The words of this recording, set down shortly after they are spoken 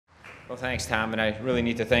Well, thanks, Tom, and I really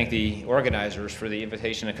need to thank the organizers for the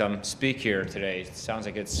invitation to come speak here today. It sounds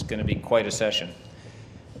like it's going to be quite a session.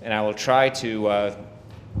 And I will try to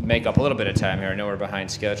make up a little bit of time here. I know we're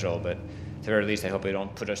behind schedule, but at the very least, I hope they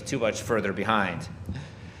don't put us too much further behind.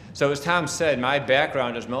 So as Tom said, my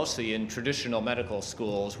background is mostly in traditional medical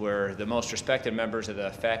schools where the most respected members of the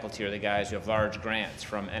faculty are the guys who have large grants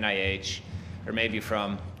from NIH or maybe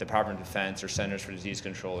from Department of Defense or Centers for Disease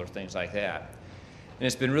Control or things like that. And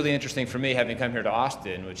it's been really interesting for me having come here to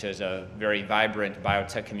Austin, which is a very vibrant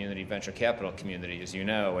biotech community, venture capital community, as you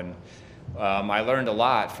know. And I learned a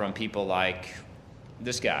lot from people like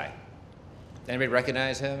this guy. Anybody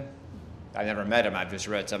recognize him? I've never met him. I've just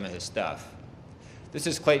read some of his stuff. This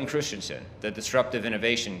is Clayton Christensen, the disruptive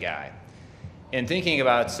innovation guy. And thinking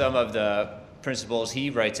about some of the principles he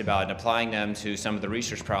writes about and applying them to some of the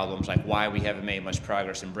research problems, like why we haven't made much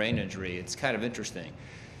progress in brain injury, it's kind of interesting.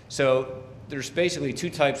 So there's basically two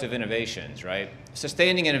types of innovations, right?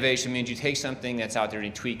 Sustaining innovation means you take something that's out there and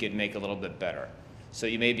you tweak it and make it a little bit better. So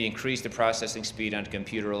you maybe increase the processing speed on the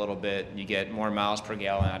computer a little bit, you get more miles per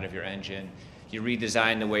gallon out of your engine, you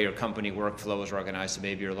redesign the way your company workflow is organized so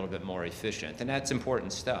maybe you're a little bit more efficient, and that's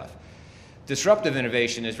important stuff. Disruptive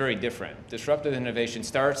innovation is very different. Disruptive innovation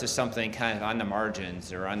starts as something kind of on the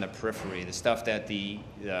margins or on the periphery, the stuff that the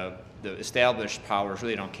established powers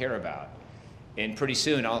really don't care about. And pretty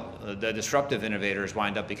soon, the disruptive innovators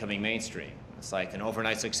wind up becoming mainstream. It's like an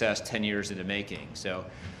overnight success 10 years in the making. So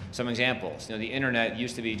some examples. You know, the internet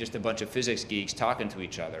used to be just a bunch of physics geeks talking to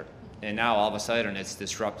each other. And now all of a sudden it's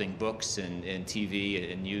disrupting books and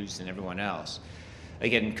TV and news and everyone else.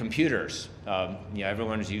 Again, computers.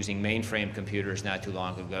 Everyone was using mainframe computers not too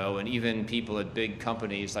long ago. And even people at big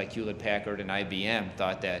companies like Hewlett-Packard and IBM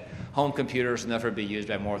thought that home computers would never be used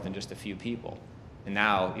by more than just a few people. And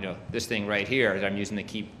now, this thing right here that I'm using to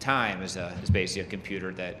keep time is basically a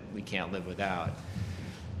computer that we can't live without.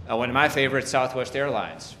 One of my favorites, Southwest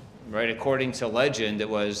Airlines, right? According to legend, it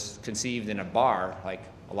was conceived in a bar, like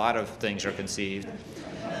a lot of things are conceived.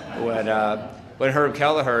 When Herb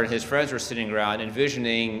Kelleher and his friends were sitting around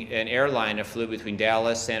envisioning an airline that flew between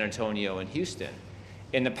Dallas, San Antonio, and Houston.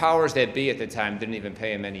 And the powers that be at the time didn't even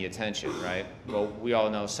pay him any attention, right? Well, we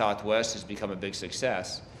all know Southwest has become a big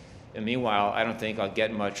success. And meanwhile, I don't think I'll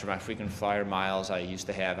get much from my frequent flyer miles I used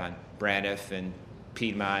to have on Braniff and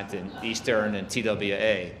Piedmont and Eastern and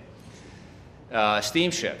TWA.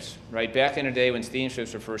 Steamships, right? Back in the day when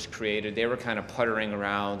steamships were first created, they were kind of puttering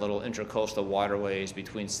around little intracoastal waterways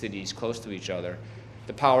between cities close to each other.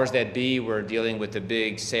 The powers that be were dealing with the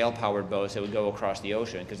big sail-powered boats that would go across the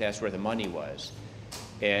ocean because that's where the money was.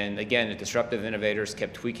 And again, the disruptive innovators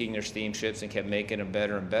kept tweaking their steamships and kept making them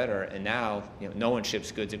better and better. And now, no one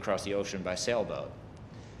ships goods across the ocean by sailboat.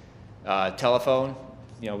 Telephone,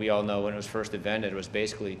 we all know when it was first invented, it was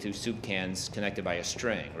basically two soup cans connected by a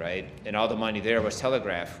string, right? And all the money there was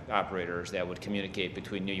telegraph operators that would communicate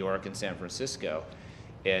between New York and San Francisco.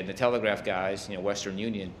 And the telegraph guys, Western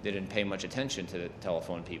Union, didn't pay much attention to the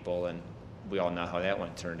telephone people, and we all know how that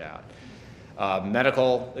one turned out.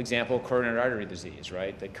 Medical example, coronary artery disease,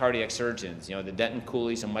 right? The cardiac surgeons, the Denton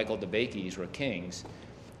Coolies and Michael DeBakey's were kings,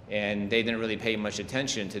 and they didn't really pay much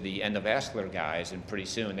attention to the endovascular guys, and pretty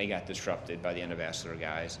soon they got disrupted by the endovascular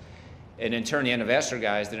guys. And in turn, the endovascular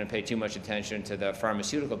guys didn't pay too much attention to the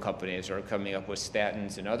pharmaceutical companies that were coming up with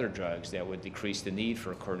statins and other drugs that would decrease the need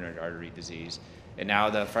for coronary artery disease. And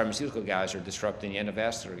now the pharmaceutical guys are disrupting the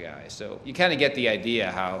endovascular guys. So you kind of get the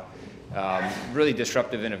idea how really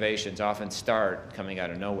disruptive innovations often start coming out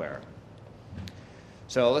of nowhere.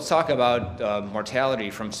 So let's talk about mortality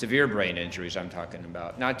from severe brain injuries I'm talking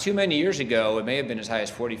about. Not too many years ago, it may have been as high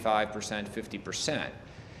as 45%, 50%.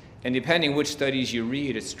 And depending which studies you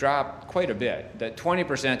read, it's dropped quite a bit. The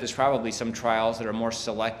 20% is probably some trials that are more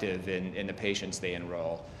selective in the patients they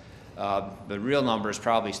enroll. The real number is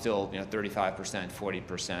probably still 35%,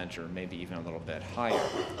 40%, or maybe even a little bit higher.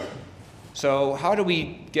 So how do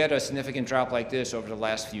we get a significant drop like this over the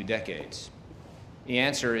last few decades? The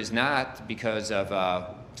answer is not because of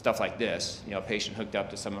stuff like this. A patient hooked up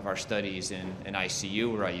to some of our studies in an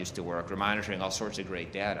ICU where I used to work. We're monitoring all sorts of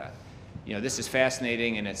great data. This is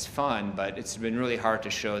fascinating and it's fun, but it's been really hard to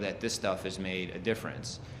show that this stuff has made a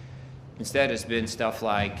difference. Instead, it's been stuff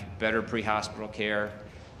like better pre-hospital care.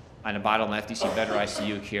 On the bottom left, you see better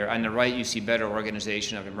ICU care. On the right, you see better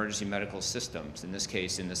organization of emergency medical systems, in this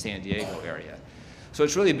case, in the San Diego area. So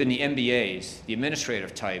it's really been the MBAs, the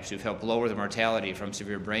administrative types, who've helped lower the mortality from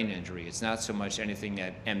severe brain injury. It's not so much anything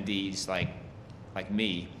that MDs like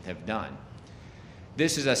me have done.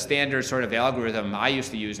 This is a standard sort of algorithm I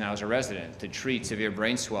used to use when I was a resident to treat severe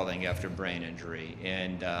brain swelling after brain injury,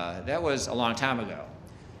 and that was a long time ago.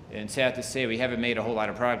 And sad to say, we haven't made a whole lot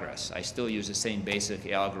of progress. I still use the same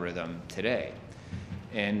basic algorithm today.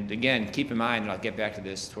 And again, keep in mind, and I'll get back to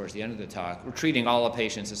this towards the end of the talk, we're treating all the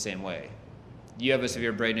patients the same way. You have a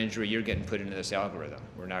severe brain injury, you're getting put into this algorithm.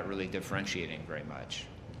 We're not really differentiating very much.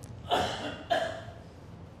 Here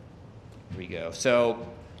we go. So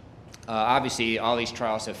obviously, all these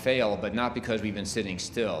trials have failed, but not because we've been sitting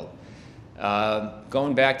still.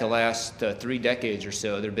 Going back the last 3 decades or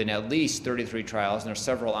so, there have been at least 33 trials, and there are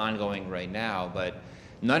several ongoing right now, but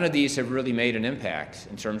none of these have really made an impact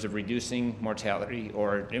in terms of reducing mortality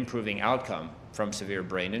or improving outcome from severe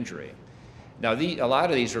brain injury. Now, a lot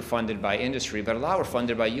of these were funded by industry, but a lot were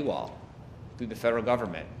funded by you all, through the federal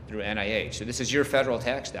government, through NIH. So this is your federal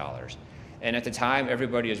tax dollars. And at the time,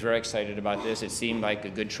 everybody was very excited about this. It seemed like a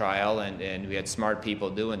good trial, and we had smart people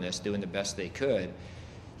doing this, doing the best they could.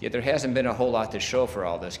 Yet there hasn't been a whole lot to show for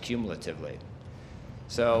all this cumulatively.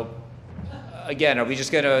 So again, are we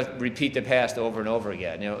just going to repeat the past over and over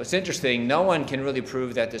again? You know, it's interesting. No one can really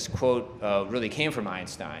prove that this quote really came from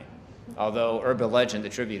Einstein, although urban legend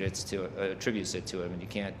attributes it to him, and you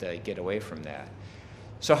can't get away from that.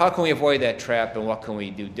 So how can we avoid that trap, and what can we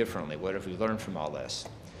do differently? What have we learned from all this?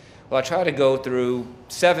 Well, I try to go through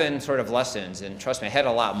 7 sort of lessons, and trust me, I had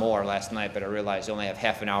a lot more last night, but I realized I only have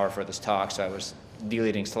half an hour for this talk, so I was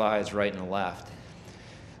deleting slides right and left.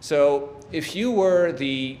 So if you were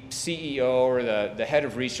the CEO or the head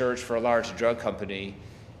of research for a large drug company,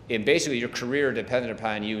 and basically your career depended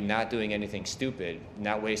upon you not doing anything stupid,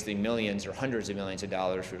 not wasting millions or hundreds of millions of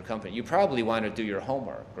dollars for your company, you probably want to do your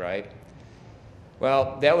homework, right?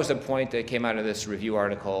 Well, that was the point that came out of this review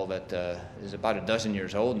article that is about a dozen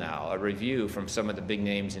years old now, a review from some of the big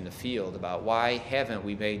names in the field about why haven't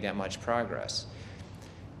we made that much progress.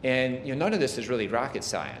 And you know, none of this is really rocket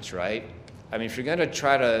science, right? I mean, if you're going to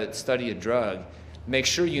try to study a drug, make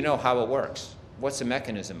sure you know how it works. What's the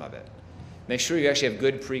mechanism of it? Make sure you actually have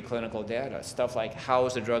good preclinical data, stuff like how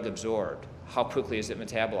is the drug absorbed? How quickly is it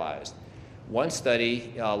metabolized? One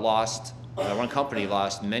study one company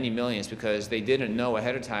lost many millions because they didn't know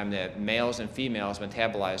ahead of time that males and females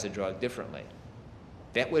metabolize the drug differently.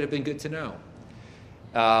 That would have been good to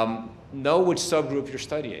know. Know which subgroup you're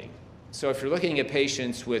studying. So if you're looking at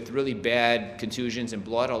patients with really bad contusions and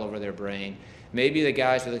blood all over their brain, maybe the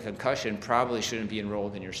guys with a concussion probably shouldn't be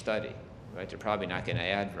enrolled in your study, right? They're probably not going to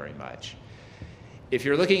add very much. If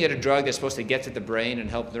you're looking at a drug that's supposed to get to the brain and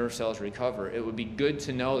help nerve cells recover, it would be good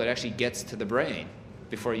to know that it actually gets to the brain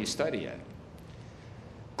before you study it.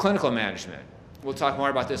 Clinical management. We'll talk more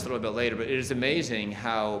about this a little bit later, but it is amazing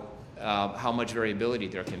how much variability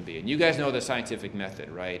there can be. And you guys know the scientific method,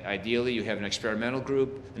 right? Ideally, you have an experimental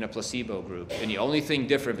group and a placebo group, and the only thing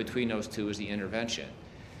different between those two is the intervention.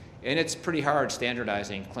 And it's pretty hard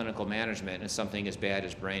standardizing clinical management in something as bad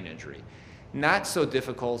as brain injury. Not so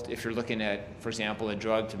difficult if you're looking at, for example, a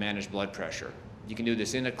drug to manage blood pressure. You can do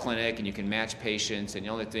this in a clinic, and you can match patients, and the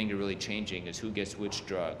only thing you're really changing is who gets which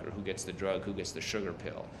drug, or who gets the drug, who gets the sugar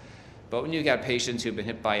pill. But when you've got patients who've been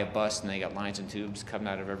hit by a bus and they got lines and tubes coming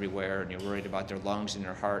out of everywhere, and you're worried about their lungs and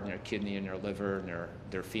their heart and their kidney and their liver and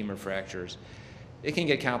their femur fractures, it can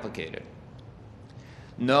get complicated.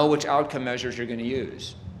 Know which outcome measures you're going to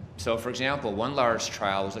use. So for example, one large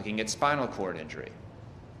trial was looking at spinal cord injury.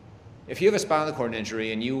 If you have a spinal cord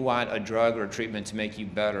injury and you want a drug or a treatment to make you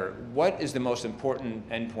better, what is the most important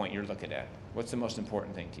endpoint you're looking at? What's the most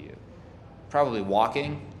important thing to you? Probably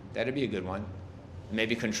walking. That'd be a good one.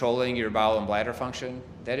 Maybe controlling your bowel and bladder function.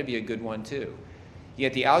 That'd be a good one too.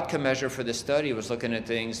 Yet the outcome measure for the study was looking at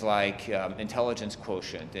things like intelligence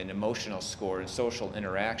quotient and emotional score and social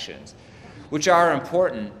interactions, which are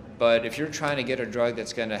important, but if you're trying to get a drug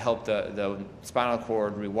that's going to help the spinal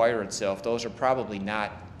cord rewire itself, those are probably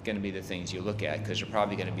not going to be the things you look at, because they're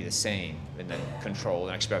probably going to be the same in the control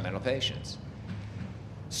and experimental patients.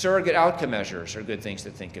 Surrogate outcome measures are good things to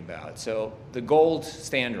think about. So the gold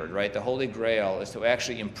standard, right, the holy grail is to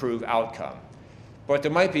actually improve outcome. But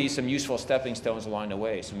there might be some useful stepping stones along the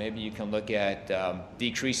way. So maybe you can look at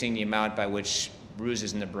decreasing the amount by which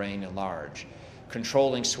bruises in the brain enlarge,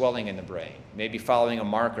 controlling swelling in the brain, maybe following a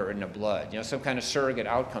marker in the blood. You know, some kind of surrogate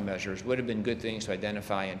outcome measures would have been good things to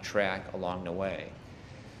identify and track along the way.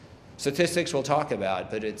 Statistics we'll talk about,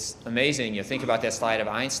 but it's amazing. You think about that slide of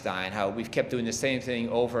Einstein, how we've kept doing the same thing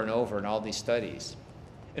over and over in all these studies.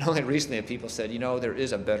 And only recently have people said, you know, there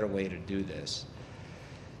is a better way to do this.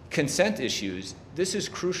 Consent issues, this is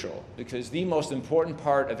crucial, because the most important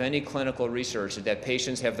part of any clinical research is that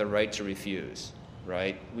patients have the right to refuse,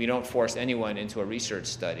 right? We don't force anyone into a research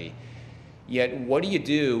study. Yet what do you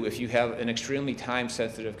do if you have an extremely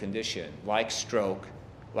time-sensitive condition like stroke,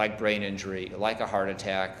 like brain injury, like a heart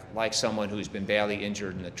attack, like someone who's been badly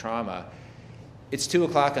injured in the trauma, it's 2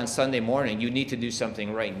 o'clock on Sunday morning, you need to do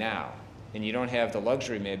something right now. And you don't have the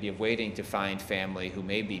luxury maybe of waiting to find family who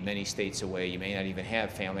may be many states away. You may not even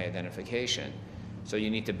have family identification. So you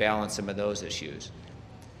need to balance some of those issues.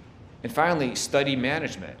 And finally, study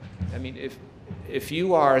management. I mean, if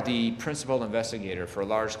you are the principal investigator for a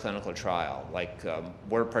large clinical trial, like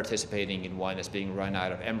we're participating in one that's being run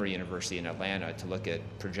out of Emory University in Atlanta to look at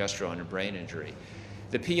progesterone and brain injury,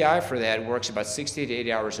 the PI for that works about 60 to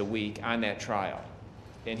 80 hours a week on that trial.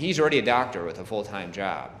 And he's already a doctor with a full-time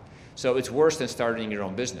job. So it's worse than starting your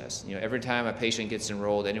own business. You know, every time a patient gets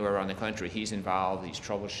enrolled anywhere around the country, he's involved, he's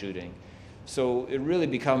troubleshooting. So it really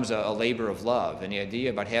becomes a labor of love. And the idea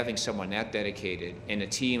about having someone that dedicated and a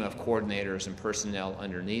team of coordinators and personnel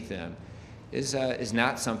underneath them is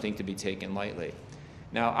not something to be taken lightly.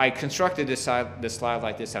 Now, I constructed this slide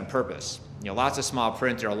like this on purpose. You know, lots of small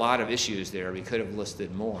print. There are a lot of issues there. We could have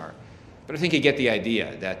listed more. But I think you get the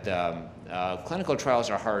idea that clinical trials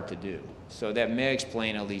are hard to do. So that may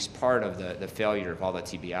explain at least part of the failure of all the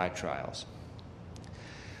TBI trials.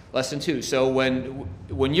 Lesson 2, so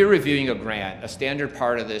when you're reviewing a grant, a standard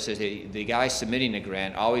part of this is the guy submitting the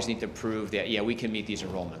grant always need to prove that, yeah, we can meet these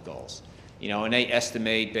enrollment goals. You know, and they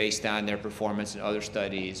estimate based on their performance in other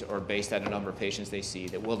studies or based on the number of patients they see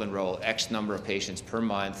that we'll enroll X number of patients per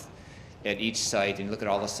month at each site, and you look at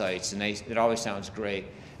all the sites, and it always sounds great.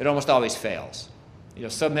 It almost always fails. You know,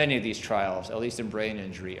 so many of these trials, at least in brain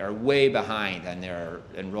injury, are way behind on their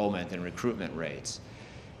enrollment and recruitment rates.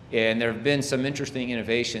 And there have been some interesting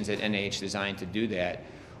innovations at NIH designed to do that.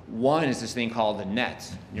 One is this thing called the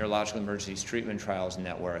NET, Neurological Emergencies Treatment Trials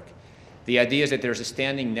Network. The idea is that there's a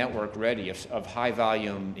standing network ready of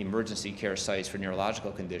high-volume emergency care sites for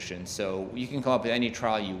neurological conditions. So you can come up with any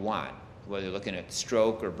trial you want, whether you're looking at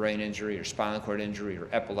stroke or brain injury or spinal cord injury or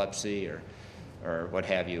epilepsy or what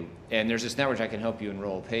have you. And there's this network that can help you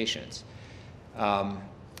enroll patients.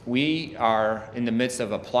 We are in the midst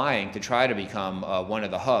of applying to try to become one of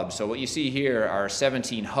the hubs. So what you see here are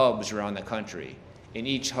 17 hubs around the country, and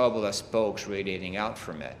each hub will have spokes radiating out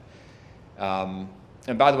from it.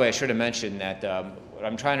 And by the way, I should have mentioned that what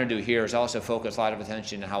I'm trying to do here is also focus a lot of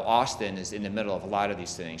attention on how Austin is in the middle of a lot of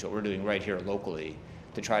these things, what we're doing right here locally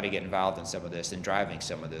to try to get involved in some of this and driving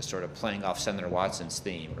some of this, sort of playing off Senator Watson's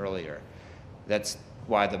theme earlier. That's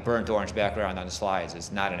why the burnt orange background on the slides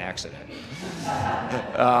is not an accident.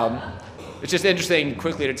 It's just interesting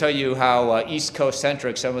quickly to tell you how East Coast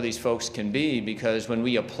centric some of these folks can be, because when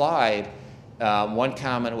we applied, one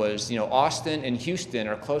comment was, you know, Austin and Houston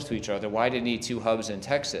are close to each other. Why do you need 2 hubs in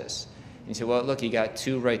Texas? And you say, well, look, you got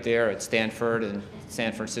 2 right there at Stanford and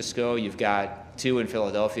San Francisco. You've got 2 in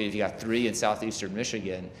Philadelphia. You've got 3 in southeastern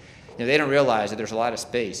Michigan. You know, they don't realize that there's a lot of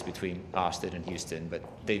space between Austin and Houston, but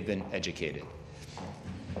they've been educated.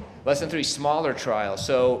 Lesson 3, smaller trials.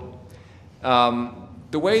 So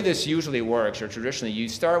the way this usually works, or traditionally, you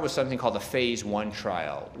start with something called a phase 1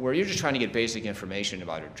 trial, where you're just trying to get basic information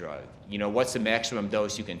about a drug. You know, what's the maximum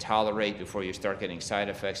dose you can tolerate before you start getting side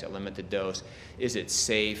effects at limited dose? Is it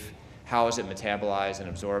safe? How is it metabolized and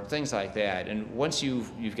absorbed? Things like that. And once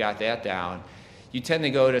you've got that down, you tend to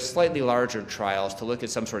go to slightly larger trials to look at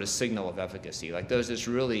some sort of signal of efficacy. Like, does this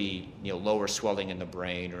really, you know, lower swelling in the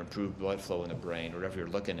brain or improve blood flow in the brain, or whatever you're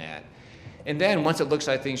looking at. And then once it looks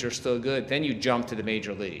like things are still good, then you jump to the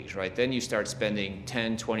major leagues, right? Then you start spending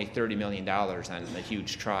 $10, $20, $30 million on a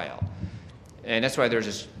huge trial. And that's why there's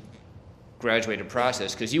this graduated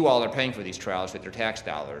process, because you all are paying for these trials with your tax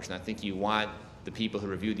dollars. And I think you want the people who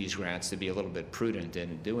review these grants to be a little bit prudent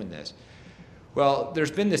in doing this. Well,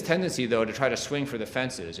 there's been this tendency, though, to try to swing for the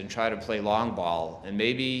fences and try to play long ball, and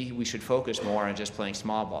maybe we should focus more on just playing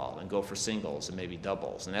small ball and go for singles and maybe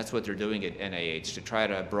doubles. And that's what they're doing at NIH, to try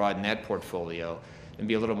to broaden that portfolio and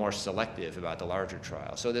be a little more selective about the larger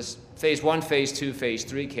trials. So this phase 1, phase 2, phase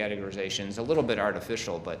 3 categorization is a little bit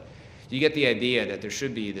artificial, but you get the idea that there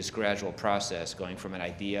should be this gradual process going from an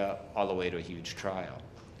idea all the way to a huge trial.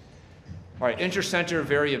 All right, intercenter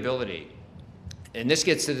variability. And this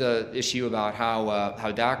gets to the issue about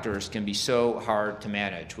how doctors can be so hard to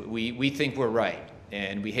manage. We think we're right,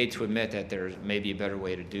 and we hate to admit that there may be a better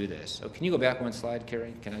way to do this. Oh, can you go back one slide,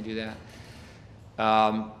 Carrie? Can I do that?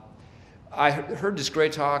 I heard this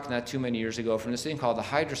great talk not too many years ago from this thing called the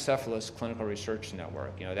Hydrocephalus Clinical Research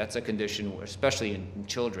Network. You know, that's a condition, especially in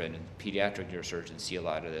children, and pediatric neurosurgeons see a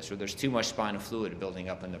lot of this, where there's too much spinal fluid building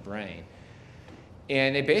up in the brain.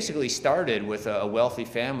 And they basically started with a wealthy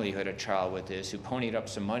family who had a child with this, who ponied up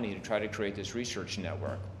some money to try to create this research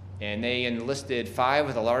network. And they enlisted 5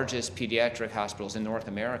 of the largest pediatric hospitals in North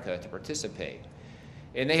America to participate.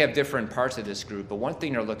 And they have different parts of this group, but one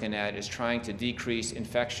thing they're looking at is trying to decrease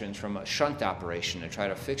infections from a shunt operation and try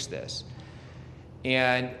to fix this.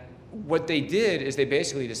 And what they did is they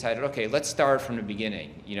basically decided, okay, let's start from the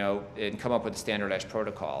beginning, and come up with a standardized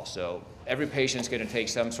protocol. So every patient's going to take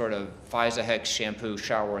some sort of Physa-Hex shampoo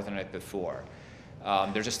shower the night before.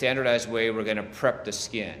 There's a standardized way we're going to prep the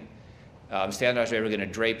skin. Standardized way we're going to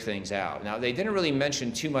drape things out. Now, they didn't really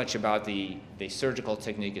mention too much about the surgical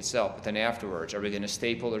technique itself, but then afterwards, are we going to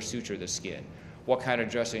staple or suture the skin? What kind of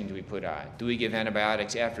dressing do we put on? Do we give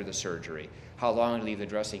antibiotics after the surgery? How long do we leave the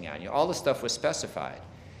dressing on? All this stuff was specified.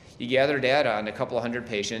 You gather data on a couple of hundred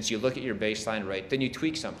patients, you look at your baseline rate, then you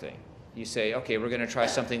tweak something. You say, okay, we're going to try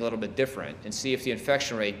something a little bit different and see if the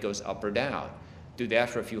infection rate goes up or down. Do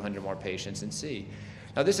that for a few hundred more patients and see.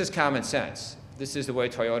 Now, this is common sense. This is the way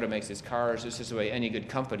Toyota makes its cars. This is the way any good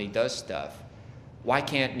company does stuff. Why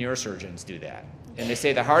can't neurosurgeons do that? And they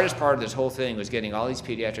say the hardest part of this whole thing was getting all these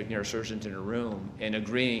pediatric neurosurgeons in a room and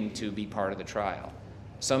agreeing to be part of the trial.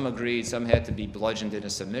 Some agreed, some had to be bludgeoned into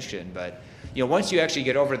submission, but once you actually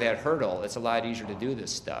get over that hurdle, it's a lot easier to do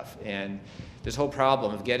this stuff. And this whole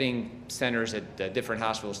problem of getting centers at different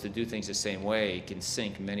hospitals to do things the same way can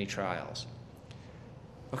sink many trials.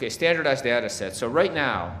 Okay, standardized data sets. So right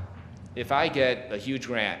now, if I get a huge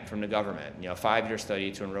grant from the government, a 5-year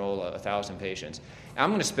study to enroll 1,000 patients, I'm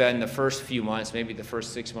going to spend the first few months, maybe the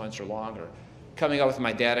first 6 months or longer, coming up with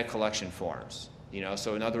my data collection forms.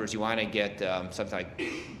 So in other words, you want to get something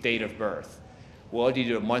like date of birth. Well, do you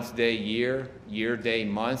do a month, day, year, day,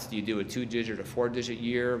 month? Do you do a 2-digit or 4-digit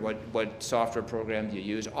year? What software program do you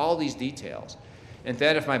use? All these details. And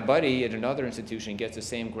then if my buddy at another institution gets the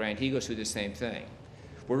same grant, he goes through the same thing.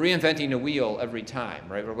 We're reinventing the wheel every time,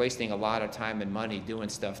 right? We're wasting a lot of time and money doing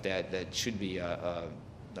stuff that should be a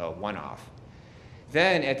one-off.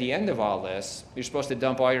 Then at the end of all this, you're supposed to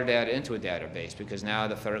dump all your data into a database because now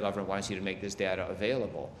the federal government wants you to make this data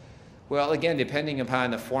available. Well, again, depending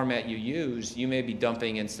upon the format you use, you may be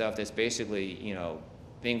dumping in stuff that's basically,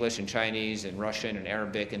 English and Chinese and Russian and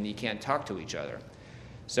Arabic, and you can't talk to each other.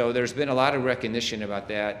 So there's been a lot of recognition about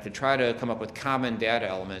that to try to come up with common data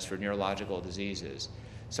elements for neurological diseases.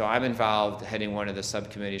 So I'm involved heading one of the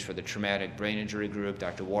subcommittees for the traumatic brain injury group.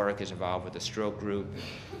 Dr. Warwick is involved with the stroke group.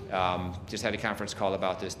 Just had a conference call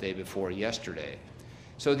about this day before yesterday.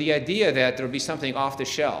 So the idea that there'll be something off the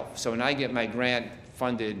shelf. So when I get my grant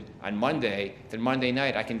funded on Monday, then Monday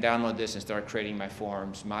night I can download this and start creating my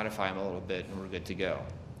forms, modify them a little bit, and we're good to go.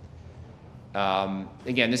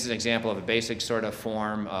 Again, this is an example of a basic sort of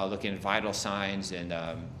form looking at vital signs and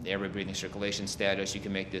airway, breathing, circulation status. You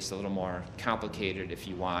can make this a little more complicated if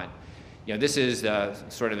you want. This is the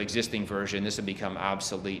sort of existing version. This will become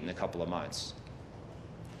obsolete in a couple of months.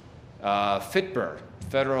 FITBR,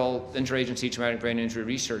 Federal Interagency Traumatic Brain Injury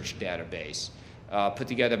Research Database, put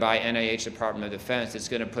together by NIH Department of Defense. It's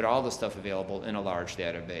going to put all the stuff available in a large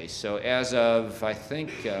database. So as of, I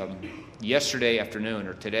think, yesterday afternoon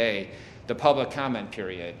or today, the public comment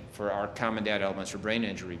period for our common data elements for brain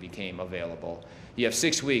injury became available. You have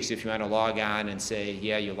 6 weeks if you want to log on and say,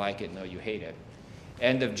 yeah, you like it, no, you hate it.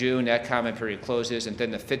 End of June, that comment period closes, and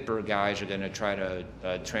then the FITBR guys are going to try to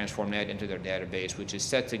transform that into their database, which is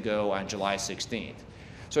set to go on July 16th.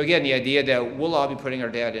 So again, the idea that we'll all be putting our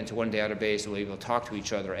data into one database and we'll be able to talk to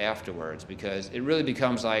each other afterwards, because it really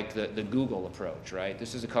becomes like the Google approach, right?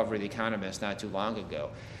 This is a cover of The Economist not too long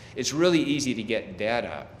ago. It's really easy to get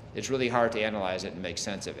data. It's really hard to analyze it and make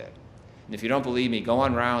sense of it. And if you don't believe me, go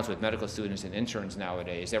on rounds with medical students and interns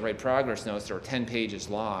nowadays. They write progress notes that are 10 pages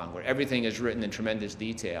long, where everything is written in tremendous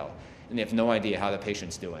detail, and they have no idea how the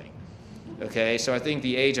patient's doing. Okay, so I think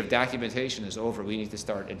the age of documentation is over. We need to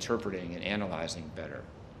start interpreting and analyzing better.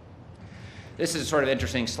 This is a sort of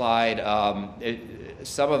interesting slide.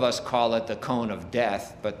 Some of us call it the cone of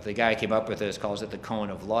death, but the guy who came up with this calls it the cone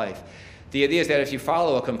of life. The idea is that if you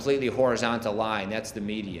follow a completely horizontal line, that's the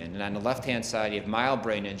median. And on the left-hand side, you have mild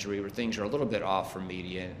brain injury, where things are a little bit off from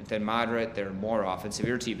median. Then moderate, they're more off. And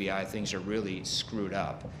severe TBI, things are really screwed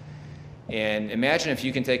up. And imagine if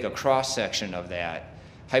you can take a cross-section of that,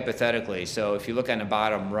 hypothetically. So if you look on the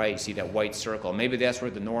bottom right, see that white circle. Maybe that's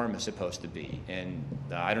where the norm is supposed to be. And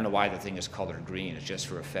I don't know why the thing is colored green. It's just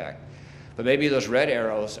for effect. But maybe those red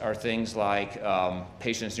arrows are things like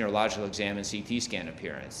patient's neurological exam and CT scan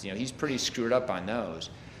appearance. He's pretty screwed up on those.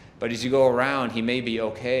 But as you go around, he may be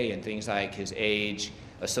okay in things like his age,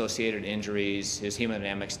 associated injuries, his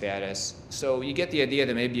hemodynamic status. So you get the idea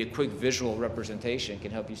that maybe a quick visual representation can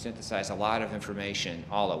help you synthesize a lot of information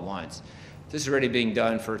all at once. This is already being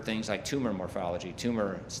done for things like tumor morphology,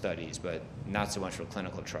 tumor studies, but not so much for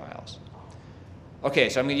clinical trials. Okay,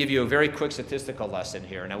 so I'm going to give you a very quick statistical lesson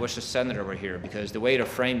here, and I wish the senator were here, because the way to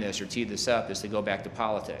frame this or tee this up is to go back to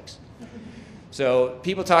politics. So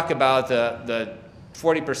people talk about the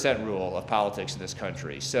 40% rule of politics in this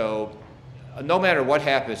country. So no matter what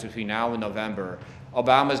happens between now and November,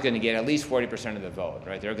 Obama's going to get at least 40% of the vote,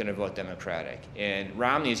 right? They're going to vote Democratic. And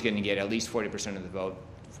Romney's going to get at least 40% of the vote,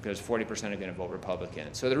 because 40% are going to vote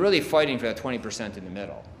Republican. So they're really fighting for that 20% in the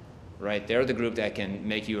middle, right? They're the group that can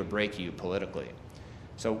make you or break you politically.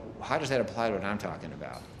 So how does that apply to what I'm talking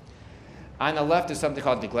about? On the left is something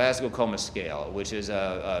called the Glasgow Coma Scale, which is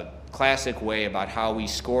a classic way about how we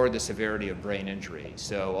score the severity of brain injury.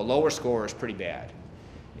 So a lower score is pretty bad.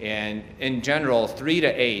 And in general, 3 to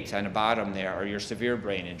 8 on the bottom there are your severe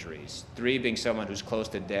brain injuries. 3 being someone who's close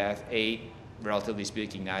to death, 8, relatively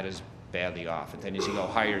speaking, not as badly off. And then as you go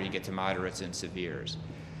higher, you get to moderates and severes.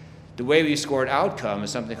 The way we scored outcome is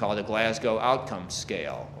something called the Glasgow Outcome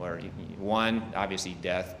Scale, where 1, obviously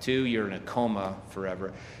death, 2, you're in a coma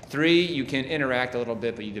forever, 3, you can interact a little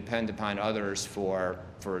bit, but you depend upon others for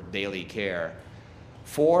daily care.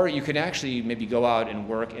 4, you can actually maybe go out and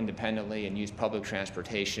work independently and use public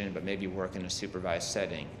transportation, but maybe work in a supervised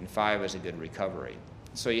setting. And 5 is a good recovery.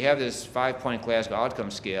 So you have this 5-point Glasgow Outcome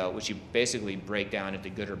Scale, which you basically break down into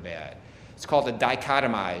good or bad. It's called a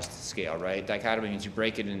dichotomized scale, right? Dichotomy means you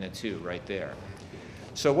break it into 2 right there.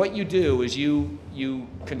 So what you do is you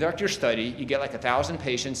conduct your study, you get like 1,000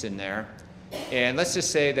 patients in there, and let's just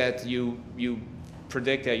say that you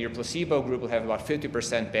predict that your placebo group will have about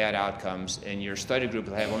 50% bad outcomes, and your study group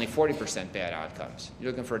will have only 40% bad outcomes. You're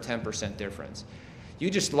looking for a 10% difference. You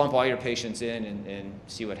just lump all your patients in and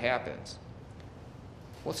see what happens.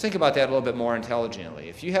 Well, let's think about that a little bit more intelligently.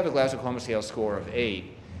 If you have a Glasgow Coma Scale score of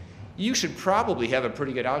 8, you should probably have a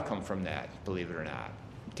pretty good outcome from that, believe it or not.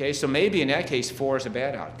 Okay, so maybe in that case, 4 is a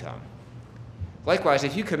bad outcome. Likewise,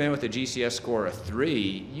 if you come in with a GCS score of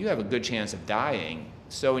 3, you have a good chance of dying.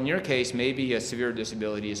 So in your case, maybe a severe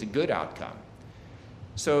disability is a good outcome.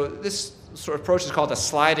 So this sort of approach is called a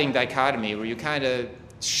sliding dichotomy, where you kind of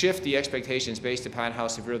shift the expectations based upon how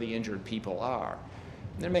severely injured people are.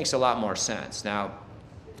 And that makes a lot more sense. Now,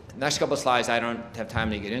 the next couple of slides, I don't have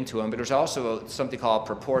time to get into them, but there's also something called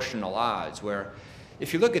proportional odds, where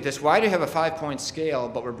if you look at this, why do you have a 5-point scale,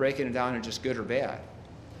 but we're breaking it down into just good or bad?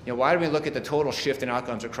 You know, why do we look at the total shift in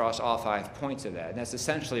outcomes across all 5 points of that? And that's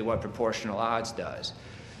essentially what proportional odds does.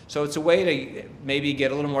 So it's a way to maybe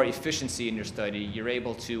get a little more efficiency in your study. You're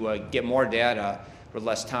able to get more data with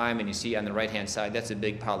less time, and you see on the right-hand side, that's a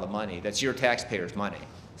big pile of money. That's your taxpayers' money.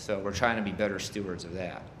 So we're trying to be better stewards of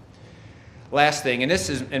that. Last thing, and this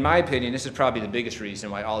is, in my opinion, this is probably the biggest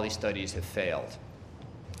reason why all these studies have failed.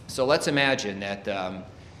 So let's imagine that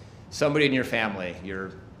somebody in your family,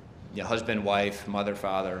 your husband, wife, mother,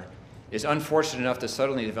 father, is unfortunate enough to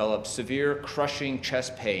suddenly develop severe crushing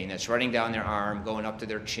chest pain that's running down their arm, going up to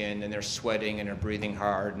their chin, and they're sweating and they're breathing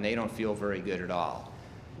hard, and they don't feel very good at all.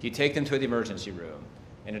 You take them to the emergency room,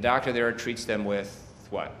 and the doctor there treats them with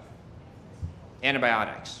what?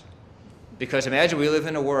 Antibiotics. Because imagine we live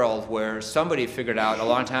in a world where somebody figured out a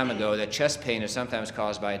long time ago that chest pain is sometimes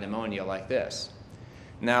caused by pneumonia like this.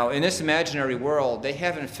 Now, in this imaginary world, they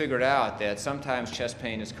haven't figured out that sometimes chest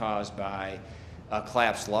pain is caused by a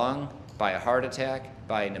collapsed lung, by a heart attack,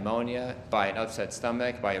 by pneumonia, by an upset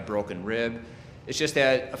stomach, by a broken rib. It's just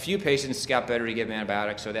that a few patients got better to give them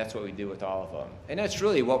antibiotics, so that's what we do with all of them. And that's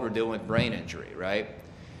really what we're doing with brain injury, right?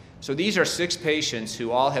 So these are 6 patients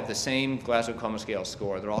who all have the same Glasgow Coma Scale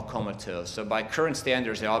score. They're all comatose. So by current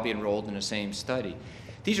standards, they all be enrolled in the same study.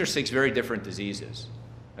 These are 6 very different diseases.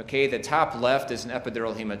 Okay, the top left is an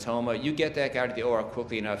epidural hematoma. You get that guy to the OR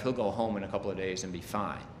quickly enough, he'll go home in a couple of days and be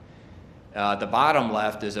fine. The bottom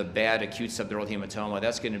left is a bad acute subdural hematoma.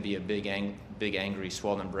 That's going to be a big, angry,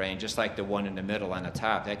 swollen brain, just like the one in the middle on the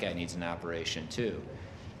top. That guy needs an operation too.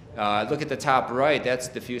 Look at the top right, that's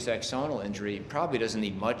diffuse axonal injury. Probably doesn't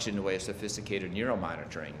need much in the way of sophisticated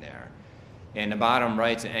neuromonitoring there. And the bottom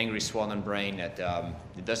right's an angry, swollen brain that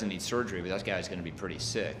it doesn't need surgery, but that guy's going to be pretty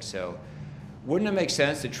sick. So wouldn't it make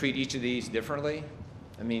sense to treat each of these differently?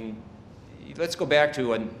 I mean, let's go back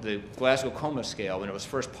to the Glasgow Coma Scale when it was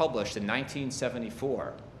first published in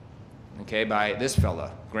 1974, okay, by this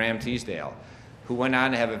fella, Graham Teasdale, who went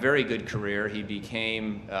on to have a very good career. He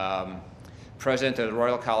became president of the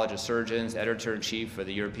Royal College of Surgeons, editor-in-chief for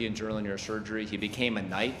the European Journal of Neurosurgery. He became a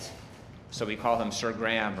knight, so we call him Sir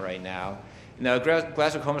Graham right now. Now,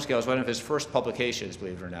 Glasgow Coma Scale is one of his first publications,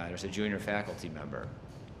 believe it or not, as a junior faculty member.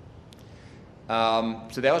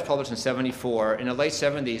 So that was published in '74. In the late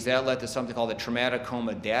 '70s, that led to something called the Traumatic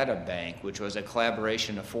Coma Data Bank, which was a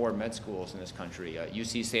collaboration of 4 med schools in this country,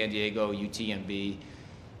 UC San Diego, UTMB,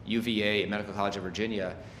 UVA, Medical College of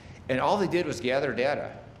Virginia. And all they did was gather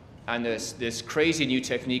data on this crazy new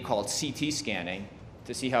technique called CT scanning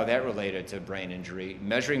to see how that related to brain injury,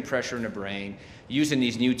 measuring pressure in the brain, using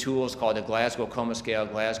these new tools called the Glasgow Coma Scale,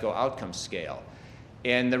 Glasgow Outcome Scale.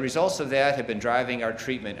 And the results of that have been driving our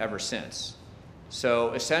treatment ever since.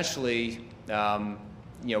 So essentially,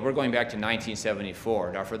 we're going back to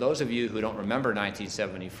 1974. Now, for those of you who don't remember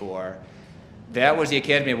 1974, that was the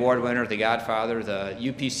Academy Award winner, The Godfather. The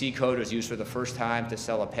UPC code was used for the first time to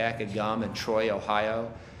sell a pack of gum in Troy,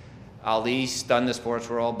 Ohio. Ali stunned the sports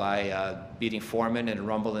world by beating Foreman in a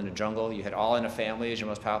Rumble in the Jungle. You had All in the Family as your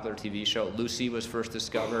most popular TV show. Lucy was first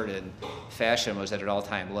discovered, and fashion was at an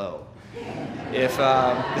all-time low.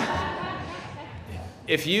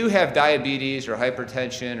 If you have diabetes or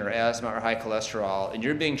hypertension or asthma or high cholesterol, and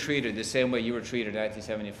you're being treated the same way you were treated in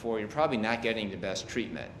 1974, you're probably not getting the best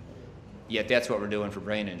treatment. Yet that's what we're doing for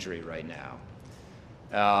brain injury right now.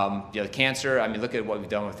 Cancer, I mean, look at what we've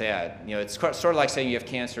done with that. It's sort of like saying you have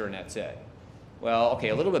cancer and that's it. Well, okay,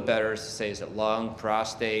 a little bit better is to say, is it lung,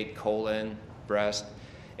 prostate, colon, breast?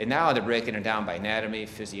 And now they're breaking it down by anatomy,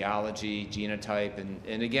 physiology, genotype,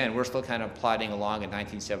 and again, we're still kind of plodding along in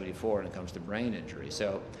 1974 when it comes to brain injury.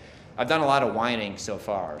 So I've done a lot of whining so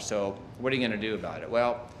far. So what are you going to do about it?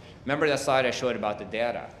 Well, remember that slide I showed about the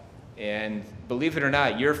data? And believe it or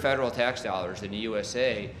not, your federal tax dollars in the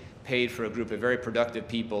USA paid for a group of very productive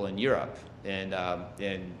people in Europe, and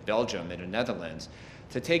in Belgium, and the Netherlands,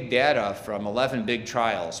 to take data from 11 big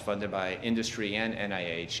trials funded by industry and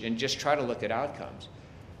NIH and just try to look at outcomes.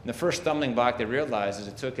 And the first stumbling block they realized is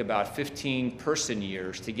it took about 15 person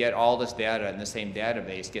years to get all this data in the same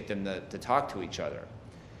database, get them to talk to each other.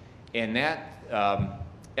 And that,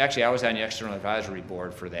 actually I was on the external advisory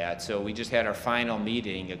board for that, so we just had our final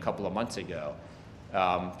meeting a couple of months ago.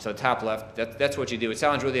 So top left, that's what you do. It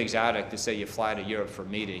sounds really exotic to say you fly to Europe for a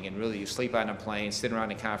meeting, and really you sleep on a plane, sit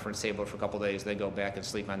around a conference table for a couple of days, then go back and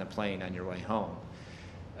sleep on the plane on your way home.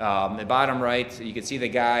 The bottom right, you can see the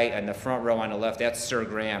guy in the front row on the left, that's Sir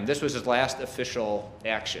Graham. This was his last official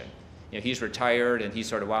action. He's retired and he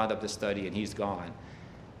sort of wound up the study and he's gone.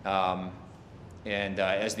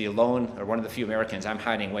 As the lone, or one of the few Americans, I'm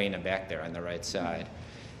hiding way in the back there on the right side.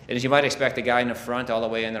 And as you might expect, the guy in the front, all the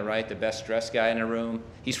way on the right, the best dressed guy in the room,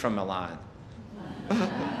 he's from Milan.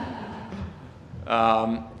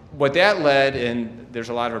 What that led, and there's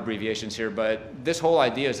a lot of abbreviations here, but this whole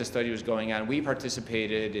idea as the study was going on, we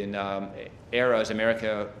participated in ARA's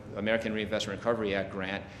American Reinvestment Recovery Act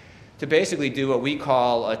grant to basically do what we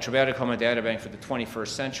call a traumatic trauma data bank for the 21st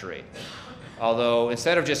century. Although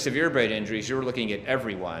instead of just severe brain injuries, you were looking at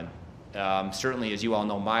everyone. Certainly, as you all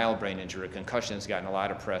know, mild brain injury, concussion has gotten a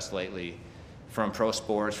lot of press lately from pro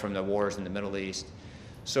sports, from the wars in the Middle East.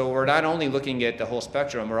 So we're not only looking at the whole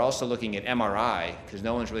spectrum, we're also looking at MRI, because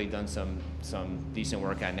no one's really done some decent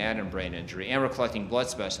work on that in brain injury. And we're collecting blood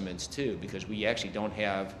specimens too, because we actually don't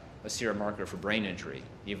have a serum marker for brain injury,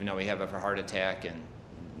 even though we have it for heart attack and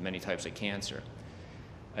many types of cancer.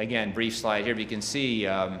 Again, brief slide here, but you can see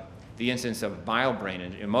the incidence of mild brain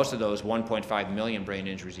injury. Most of those 1.5 million brain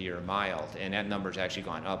injuries a year are mild, and that number's actually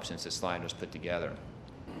gone up since this slide was put together.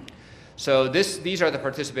 So these are the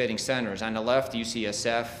participating centers. On the left,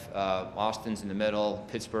 UCSF, Austin's in the middle,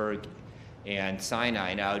 Pittsburgh, and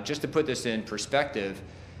Sinai. Now, just to put this in perspective,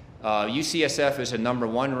 UCSF is the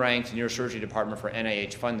 #1 ranked neurosurgery department for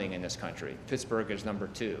NIH funding in this country. Pittsburgh is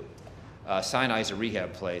 #2. Sinai is a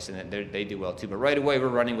rehab place, and they do well too. But right away, we're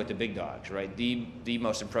running with the big dogs, right? The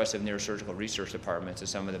most impressive neurosurgical research departments of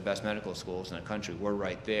some of the best medical schools in the country. We're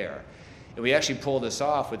right there. And we actually pulled this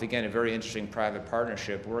off with, again, a very interesting private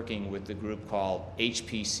partnership working with the group called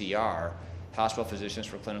HPCR, Hospital Physicians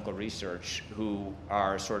for Clinical Research, who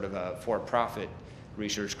are sort of a for-profit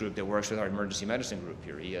research group that works with our emergency medicine group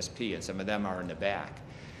here, ESP, and some of them are in the back.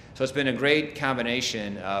 So it's been a great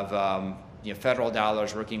combination of federal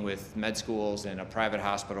dollars working with med schools and a private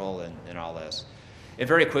hospital and all this. And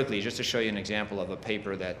very quickly, just to show you an example of a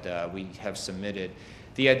paper that we have submitted,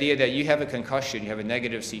 the idea that you have a concussion, you have a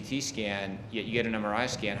negative CT scan, yet you get an MRI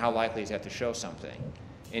scan, how likely is that to show something?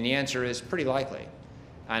 And the answer is pretty likely.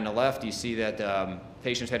 On the left, you see that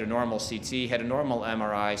patients had a normal CT, had a normal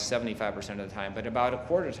MRI 75% of the time, but about a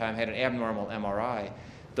quarter of the time had an abnormal MRI.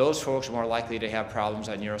 Those folks are more likely to have problems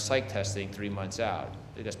on neuropsych testing 3 months out,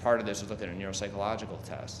 because part of this is looking at neuropsychological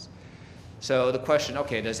tests. So the question,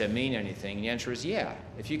 okay, does that mean anything? And the answer is yeah.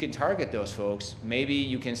 If you can target those folks, maybe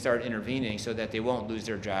you can start intervening so that they won't lose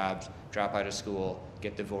their jobs, drop out of school,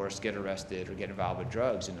 get divorced, get arrested, or get involved with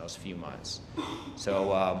drugs in those few months.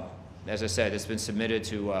 So as I said, it's been submitted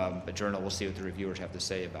to a journal. We'll see what the reviewers have to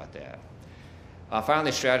say about that.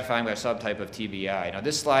 Finally, stratifying by subtype of TBI. Now,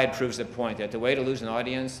 this slide proves the point that the way to lose an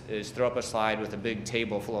audience is throw up a slide with a big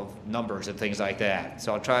table full of numbers and things like that.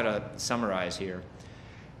 So I'll try to summarize here.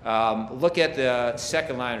 Look at the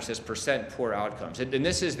second line, it says percent poor outcomes. And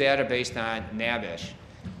this is data based on NABISH.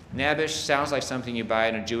 NABISH sounds like something you buy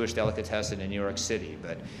in a Jewish delicatessen in New York City,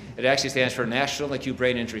 but it actually stands for National Acute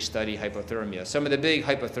Brain Injury Study Hypothermia. Some of the big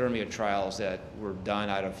hypothermia trials that were done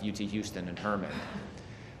out of UT Houston and Herman.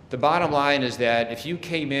 The bottom line is that if you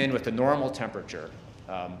came in with a normal temperature,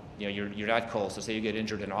 you're not cold, so say you get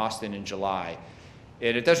injured in Austin in July,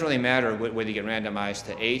 it doesn't really matter whether you get randomized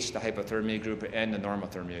to H, the hypothermia group, and the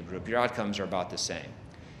normothermia group. Your outcomes are about the same.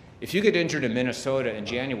 If you get injured in Minnesota in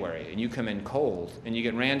January and you come in cold and you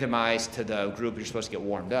get randomized to the group you're supposed to get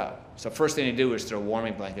warmed up, so first thing you do is throw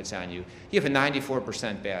warming blankets on you, you have a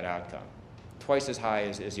 94% bad outcome, twice as high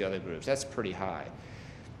as the other groups. That's pretty high.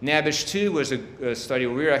 NABISH 2 was a study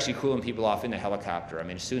where we were actually cooling people off in the helicopter. I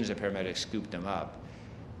mean, as soon as the paramedics scooped them up.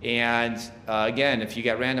 And again, if you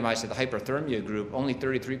got randomized to the hyperthermia group, only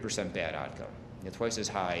 33% bad outcome. Twice as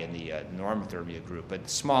high in the normothermia group, but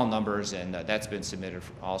small numbers, and that's been submitted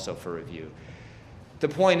also for review. The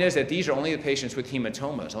point is that these are only the patients with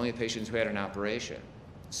hematomas, only the patients who had an operation.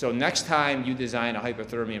 So next time you design a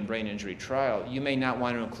hypothermia and brain injury trial, you may not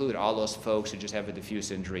want to include all those folks who just have a diffuse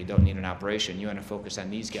injury, don't need an operation. You want to focus on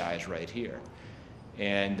these guys right here.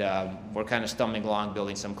 And we're kind of stumbling along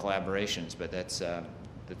building some collaborations, but that's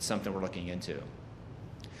something we're looking into.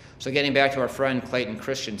 So getting back to our friend Clayton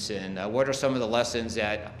Christensen, what are some of the lessons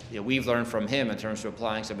that we've learned from him in terms of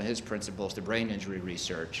applying some of his principles to brain injury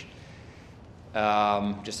research?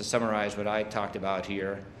 Just to summarize what I talked about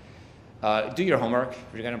here. Do your homework if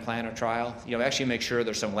you're going to plan a trial. Actually make sure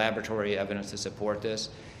there's some laboratory evidence to support this.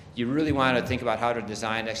 You really want to think about how to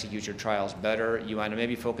design and execute your trials better. You want to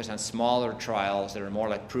maybe focus on smaller trials that are more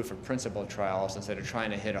like proof of principle trials instead of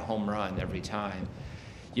trying to hit a home run every time.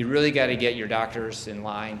 You really got to get your doctors in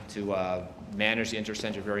line to manage the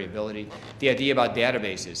intercenter variability. The idea about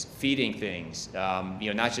databases, feeding things,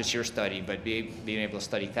 not just your study, but being able to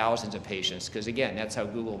study thousands of patients, because again, that's how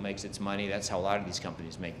Google makes its money. That's how a lot of these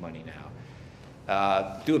companies make money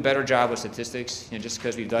now. Do a better job with statistics. Just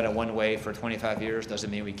because we've done it one way for 25 years doesn't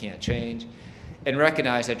mean we can't change. And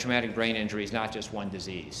recognize that traumatic brain injury is not just one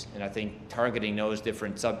disease. And I think targeting those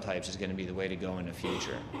different subtypes is going to be the way to go in the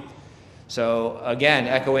future. So again,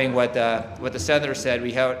 echoing what the senator said,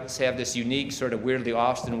 we have this unique sort of weirdly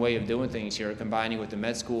Austin way of doing things here, combining with the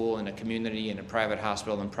med school and the community and a private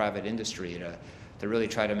hospital and private industry to really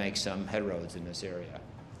try to make some headroads in this area.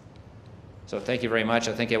 So thank you very much.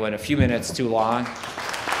 I think I went a few minutes too long.